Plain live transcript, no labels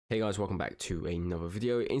Hey guys, welcome back to another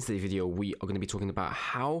video. In today's video, we are going to be talking about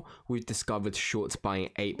how we've discovered shorts buying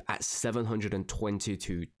APE at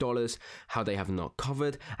 $722, how they have not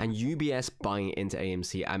covered, and UBS buying into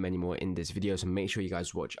AMC and many more in this video. So make sure you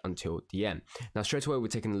guys watch until the end. Now, straight away, we're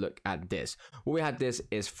taking a look at this. What we had this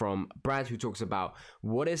is from Brad, who talks about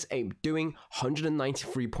what is APE doing,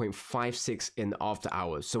 193.56 in after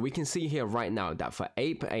hours. So we can see here right now that for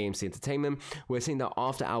APE, AMC Entertainment, we're seeing that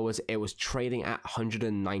after hours, it was trading at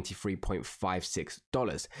 $193.56.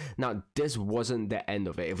 Now, this wasn't the end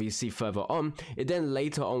of it. If you see further on, it then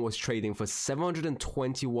later on was trading for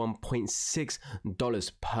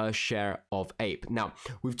 $721.6 per share of APE. Now,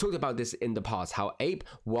 we've talked about this in the past, how APE,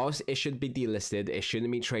 whilst it should be delisted, it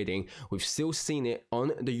shouldn't be trading, we've still seen it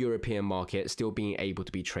on the European market, still being able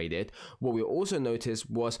to be traded. What we also noticed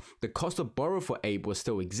was the cost of borrow for APE was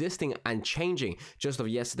still existing and changing. Just of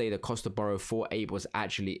yesterday, the cost of borrow for APE was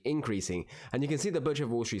actually increasing. And you can see the Butcher of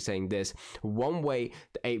Wall Street saying this: one way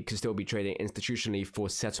the APE can still be traded institutionally for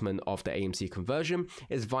settlement of the AMC conversion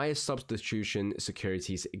is via substitution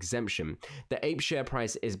securities exemption. The APE share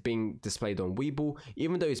price is being displayed on Webull,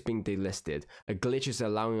 even though it's being delisted. A glitch is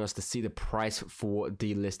allowing us to see the price for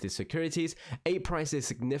delisted securities. APE price is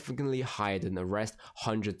significantly higher than the rest,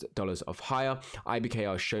 $100 of higher. IBK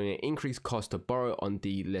are showing an increased cost to borrow on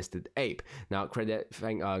delisted APE. Now, credit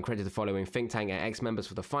the following think tank and ex-members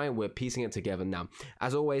for the find. We're piecing it together now.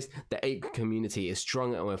 As always, the APE community is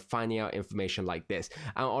strong and we're finding out information like this.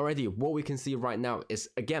 And already what we can see right now is,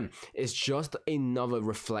 again, it's just another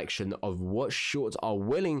reflection of what shorts are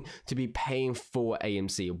willing to be paying for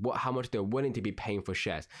AMC, how much they're willing to be paying for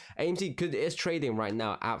shares. AMC is trading right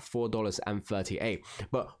now at $4.38,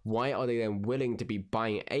 but why are they then willing to be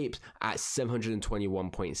buying APEs at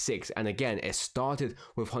 721.6? And again, it started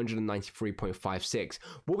with 193.56.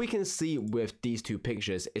 What we can see with these two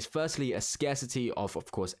pictures is firstly a scarcity of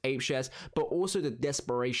course, APE shares, but also the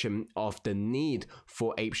desperation of the need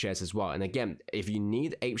for APE shares as well. And again, if you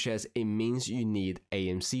need APE shares, it means you need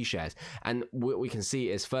AMC shares. And what we can see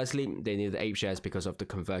is firstly, they need the APE shares because of the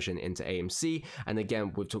conversion into AMC. And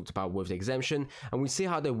again, we've talked about with the exemption, and we see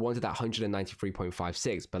how they wanted that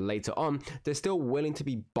 193.56, but later on, they're still willing to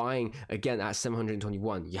be buying again at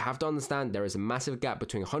 721. You have to understand there is a massive gap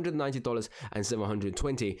between $190 and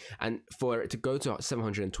 720, and for it to go to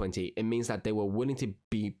 720, it means that they were willing to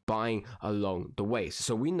be buying along the way.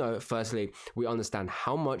 So we know, firstly, we understand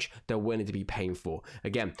how much they're willing to be paying for.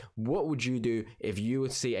 Again, what would you do if you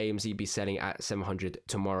would see AMC be selling at 700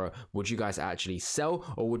 tomorrow? Would you guys actually sell,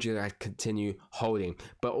 or would you guys continue holding?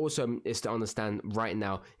 But also is to understand right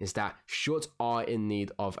now is that shorts are in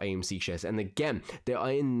need of AMC shares. And again, they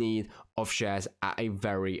are in need of shares at a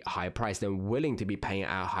very high price. They're willing to be paying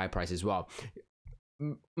at a high price as well.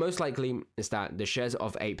 Most likely is that the shares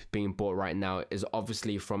of APE being bought right now is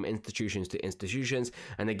obviously from institutions to institutions.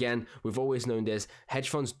 And again, we've always known this, hedge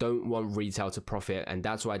funds don't want retail to profit, and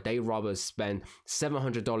that's why they rather spend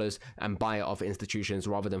 $700 and buy it off institutions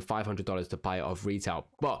rather than $500 to buy it off retail.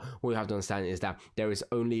 But what we have to understand is that there is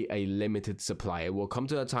only a limited supply. It will come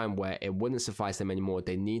to a time where it wouldn't suffice them anymore.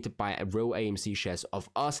 They need to buy a real AMC shares of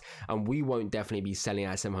us, and we won't definitely be selling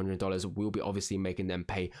at $700. We'll be obviously making them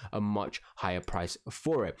pay a much higher price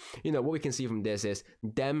for it. You know, what we can see from this is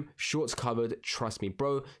them shorts covered, trust me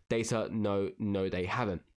bro. Data, no they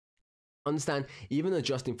haven't. Understand, even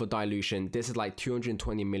adjusting for dilution, this is like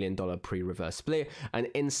 $220 million pre-reverse split, an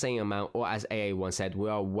insane amount, or as AA once said, we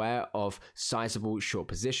are aware of sizable short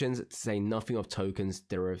positions, to say nothing of tokens,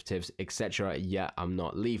 derivatives, etc. Yet I'm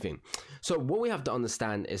not leaving. So what we have to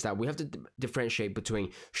understand is that we have to differentiate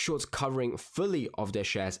between shorts covering fully of their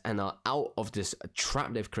shares and are out of this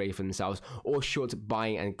trap they've created for themselves, or shorts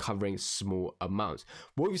buying and covering small amounts.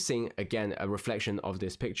 What we've seen, again, a reflection of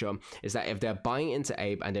this picture, is that if they're buying into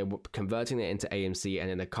APE and they're converting it into AMC and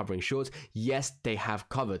then they're covering shorts, yes, they have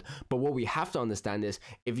covered. But what we have to understand is,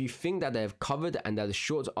 if you think that they've covered and that the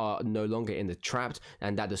shorts are no longer in the trap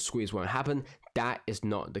and that the squeeze won't happen, that is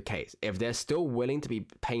not the case. If they're still willing to be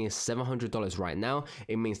paying $700 right now,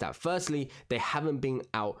 it means that firstly, they haven't been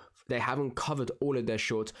out, they haven't covered all of their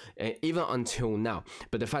shorts even until now.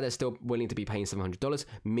 But the fact they're still willing to be paying $700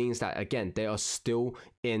 means that, again, they are still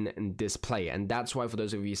in this play. And that's why, for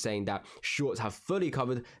those of you saying that shorts have fully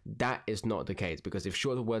covered, that is not the case, because if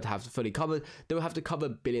shorts were to have fully covered, they will have to cover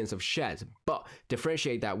billions of shares. But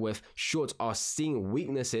differentiate that with shorts are seeing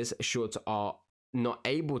weaknesses, shorts are not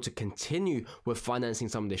able to continue with financing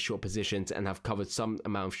some of their short positions and have covered some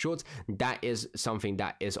amount of shorts, that is something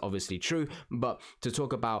that is obviously true. But to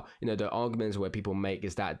talk about, the arguments where people make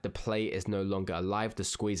is that the play is no longer alive, the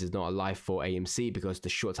squeeze is not alive for AMC because the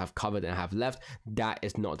shorts have covered and have left, that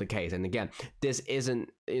is not the case. And again, this isn't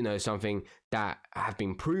something that have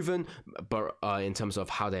been proven, but in terms of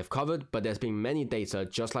how they've covered, but there's been many data,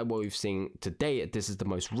 just like what we've seen today. This is the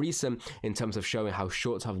most recent in terms of showing how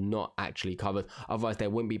shorts have not actually covered. Otherwise, they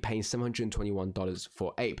wouldn't be paying $721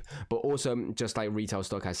 for APE. But also, just like retail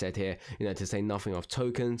stock, I said here, to say nothing of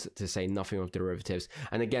tokens, to say nothing of derivatives.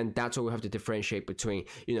 And again, that's what we have to differentiate between,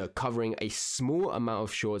 covering a small amount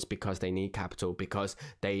of shorts because they need capital, because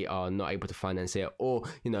they are not able to finance it, or,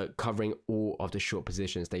 covering all of the short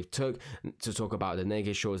positions they've took, to talk about the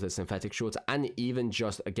naked shorts, the synthetic shorts, and even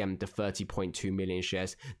just, again, the 30.2 million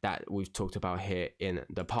shares that we've talked about here in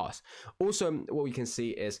the past. Also, what we can see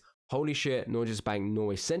is, holy shit, Norges Bank,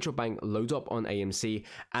 Norway's central bank, loads up on AMC,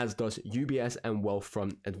 as does UBS and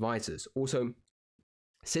Wealthfront Advisors. Also,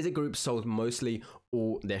 Citigroup sold mostly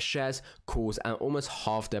all their shares, calls, and almost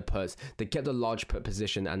half their puts. They kept a large put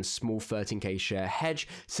position and small 13k share hedge.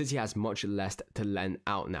 Citi has much less to lend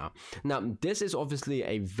out now. Now, this is obviously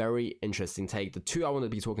a very interesting take. The two I want to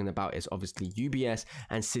be talking about is obviously UBS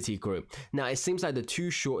and Citigroup. Now, it seems like the two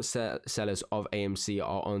short sellers of AMC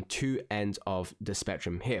are on two ends of the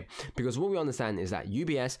spectrum here, because what we understand is that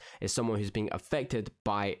UBS is someone who's being affected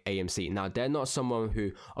by AMC. Now, they're not someone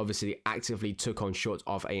who obviously actively took on shorts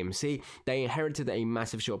of AMC. They inherited a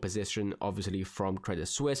massive short position obviously from Credit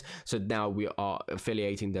Suisse, so now we are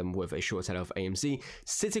affiliating them with a short seller of AMC.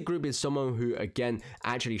 Citigroup is someone who again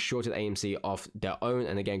actually shorted AMC off their own,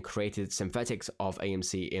 and again created synthetics of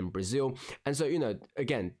AMC in Brazil. And so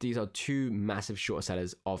again, these are two massive short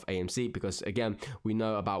sellers of AMC, because again, we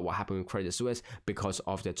know about what happened with Credit Suisse because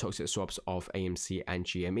of the toxic swaps of AMC and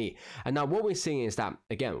GME. And now what we're seeing is that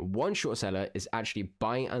again, one short seller is actually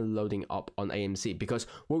buying and loading up on AMC, because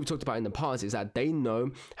what we talked about in the past is that they know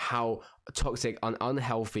how toxic and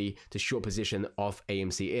unhealthy the short position of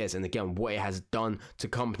AMC is, and again what it has done to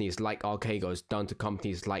companies like Archegos, done to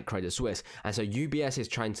companies like Credit Suisse. And so UBS is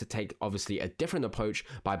trying to take obviously a different approach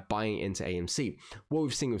by buying into AMC. What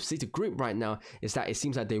we've seen with Citigroup right now is that it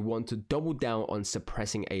seems like they want to double down on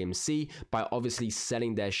suppressing AMC by obviously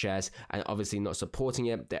selling their shares and obviously not supporting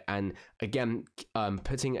it, and again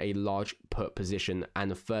putting a large put position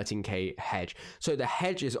and a 13k hedge. So the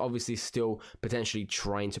hedge is obviously still potentially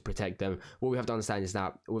trying to protect them. What we have to understand is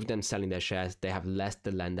that with them selling their shares, they have less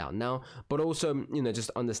to lend out now, but also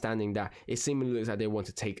just understanding that it seemingly looks like they want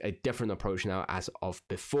to take a different approach now as of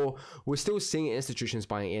before. We're still seeing institutions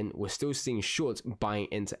buying in, we're still seeing shorts buying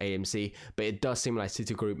into AMC, but it does seem like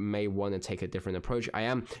Citigroup may want to take a different approach. I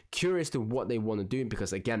am curious to what they want to do,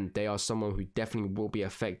 because again, they are someone who definitely will be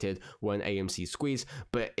affected when AMC squeeze,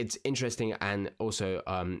 but it's interesting and also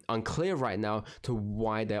unclear right now to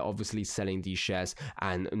why they're obviously selling these shares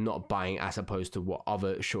and not buying, as opposed to what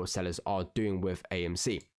other short sellers are doing with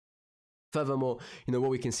AMC. Furthermore, what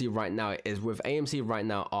we can see right now is with AMC right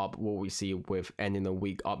now up, what we see with ending the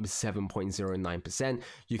week up 7.09%,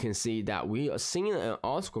 you can see that we are seeing an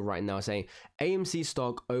article right now saying AMC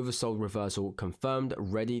stock oversold reversal confirmed,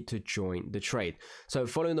 ready to join the trade. So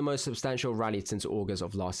following the most substantial rally since August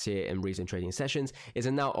of last year in recent trading sessions, is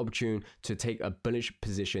a now opportune to take a bullish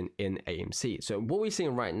position in AMC. So what we're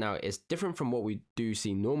seeing right now is different from what we do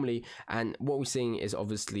see normally, and what we're seeing is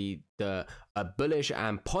obviously a bullish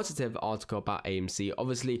and positive article about AMC,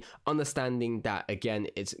 obviously understanding that again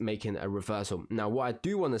it's making a reversal. Now what I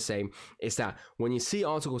do want to say is that when you see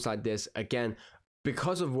articles like this, again,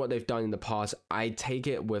 because of what they've done in the past, I take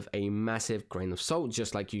it with a massive grain of salt,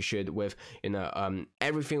 just like you should with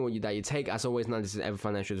everything that you take. As always, now this is ever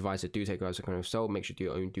financial advice, so do take it as a grain of salt. Make sure to do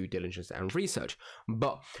your own due diligence and research.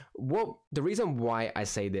 But the reason why I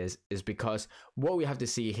say this is because what we have to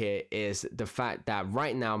see here is the fact that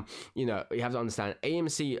right now, you have to understand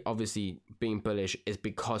AMC obviously being bullish is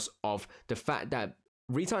because of the fact that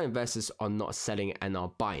retail investors are not selling and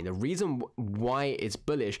are buying. The reason why it's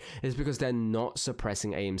bullish is because they're not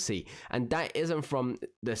suppressing AMC, and that isn't from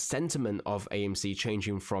the sentiment of AMC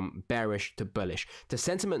changing from bearish to bullish. The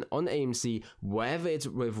sentiment on AMC, whether it's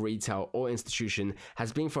with retail or institution,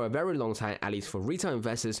 has been for a very long time, at least for retail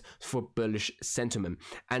investors, for bullish sentiment.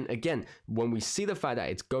 And again, when we see the fact that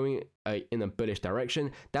it's going in a bullish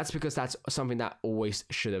direction, that's because that's something that always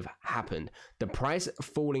should have happened. The price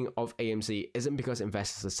falling of AMC isn't because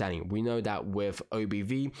investors are selling. We know that with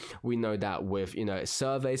OBV, we know that with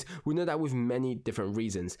surveys, we know that with many different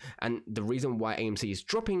reasons. And the reason why AMC is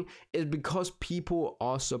dropping is because people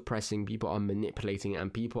are suppressing, people are manipulating,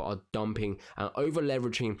 and people are dumping and over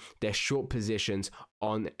leveraging their short positions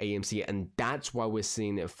on AMC, and that's why we're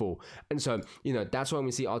seeing it fall. And so, you know, that's why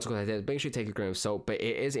we see articles like that. Make sure you take a grain of salt, but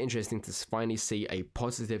it is interesting to finally see a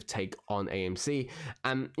positive take on AMC,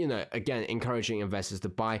 and, you know, again, encouraging investors to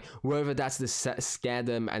buy, whether that's to scare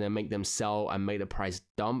them and then make them sell and make the price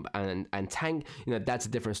dump and tank, you know, that's a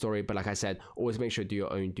different story. But like I said, always make sure to do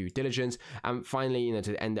your own due diligence. And finally, you know,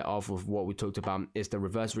 to end it off with what we talked about is the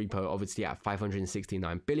reverse repo, obviously at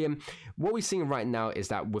 569 billion. What we're seeing right now is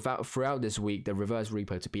that throughout this week, the reverse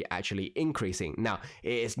repo to be actually increasing. Now,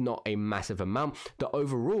 it is not a massive amount. The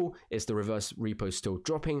overall is the reverse repo still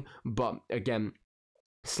dropping, but again,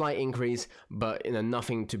 slight increase, but, you know,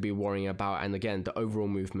 nothing to be worrying about. And again, the overall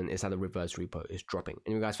movement is that the reverse repo is dropping.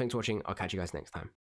 Anyway, guys, thanks for watching. I'll catch you guys next time.